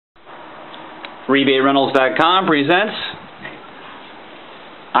RebateRentals.com presents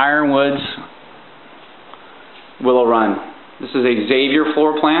Ironwood's Willow Run. This is a Xavier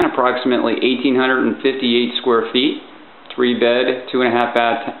floor plan, approximately 1,858 square feet, 3-bed,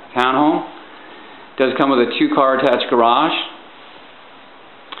 2.5-bath townhome. It does come with a 2-car attached garage.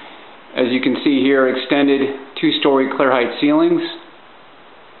 As you can see here, extended 2-story clear height ceilings.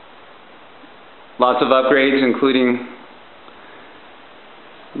 Lots of upgrades, including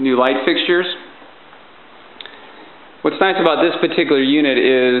new light fixtures. What's nice about this particular unit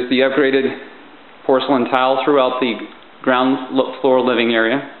is the upgraded porcelain tile throughout the ground floor living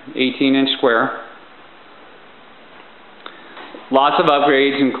area, 18-inch square. Lots of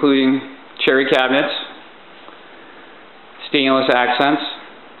upgrades, including cherry cabinets, stainless accents.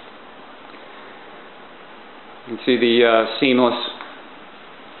 You can see the seamless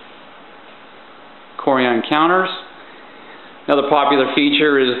Corian counters. Another popular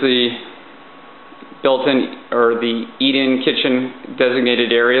feature is the built-in or the eat-in kitchen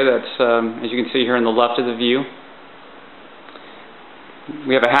designated area. That's as you can see here on the left of the view.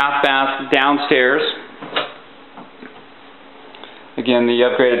 We have a half bath downstairs. Again, the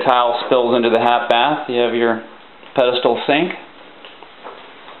upgraded tile spills into the half bath. You have your pedestal sink.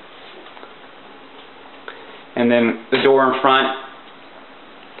 And then the door in front,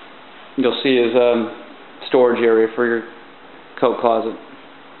 you'll see, is a storage area for your coat closet.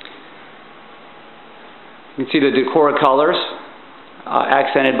 You can see the decor colors,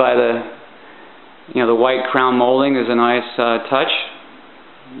 accented by the white crown molding is a nice touch.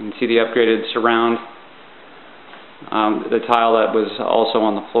 You can see the upgraded surround, the tile that was also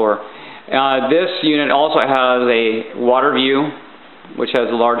on the floor. This unit also has a water view, which has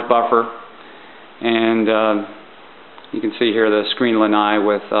a large buffer, and you can see here the screen lanai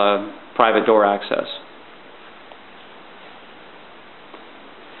with private door access.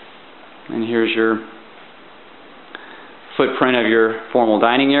 And here's your footprint of your formal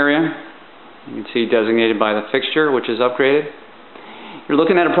dining area. You can see designated by the fixture, which is upgraded. You're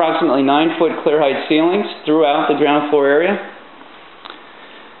looking at approximately 9-foot clear height ceilings throughout the ground floor area.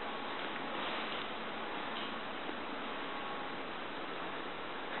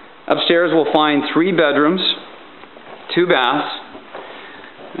 Upstairs we'll find 3 bedrooms, 2 baths,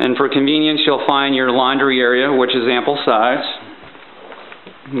 and for convenience you'll find your laundry area, which is ample size.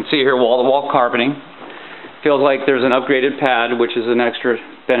 You can see here wall-to-wall carpeting. Feels like there's an upgraded pad, which is an extra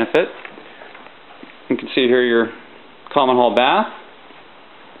benefit. You can see here your common hall bath.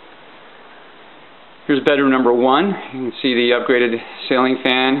 Here's bedroom number 1. You can see the upgraded ceiling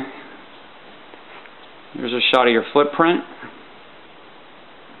fan. There's a shot of your footprint.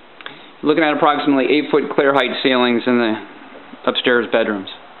 You're looking at approximately 8-foot clear height ceilings in the upstairs bedrooms.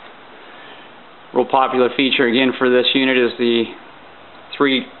 Real popular feature again for this unit is the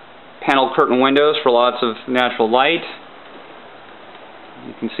 3 panel curtain windows for lots of natural light.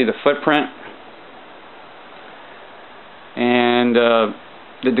 You can see the footprint and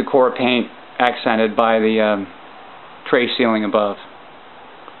the decor paint accented by the tray ceiling above.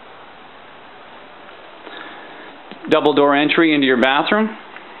 Double door entry into your bathroom.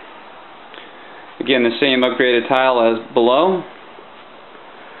 Again, the same upgraded tile as below.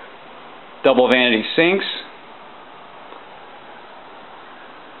 Double vanity sinks.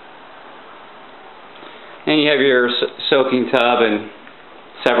 And you have your soaking tub and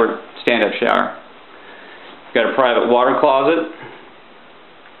separate stand-up shower. You've got a private water closet,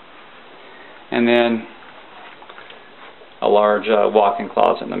 and then a large walk-in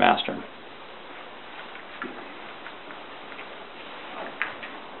closet in the master.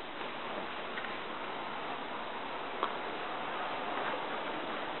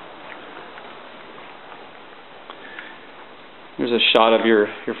 There's a shot of your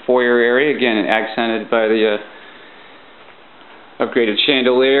foyer area, again accented by the upgraded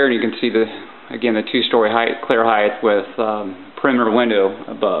chandelier, and you can see the 2-story height, clear height with perimeter window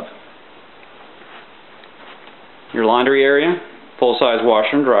above. Your laundry area, full-size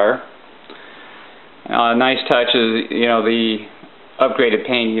washer and dryer. Nice touch is the upgraded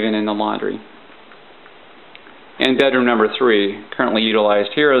paint even in the laundry. And bedroom number 3, currently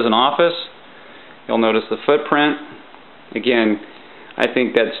utilized here as an office. You'll notice the footprint. Again, I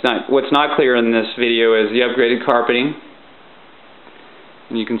think what's not clear in this video is the upgraded carpeting.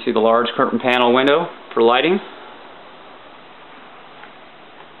 And you can see the large curtain panel window for lighting.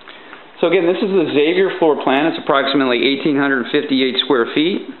 So again, this is the Xavier floor plan. It's approximately 1,858 square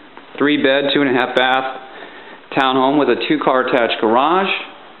feet, 3-bed, 2.5-bath townhome with a 2-car attached garage.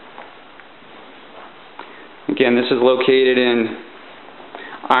 Again, this is located in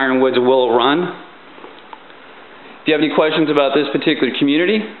Ironwood's Willow Run. If you have any questions about this particular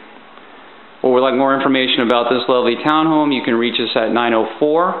community, or would like more information about this lovely townhome, you can reach us at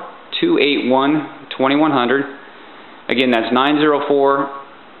 904-281-2100. Again, that's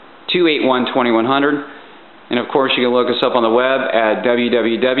 904-281-2100. And of course, you can look us up on the web at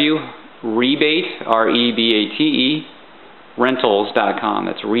www.rebate, R-E-B-A-T-E, rentals.com.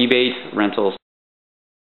 That's Rebate Rentals.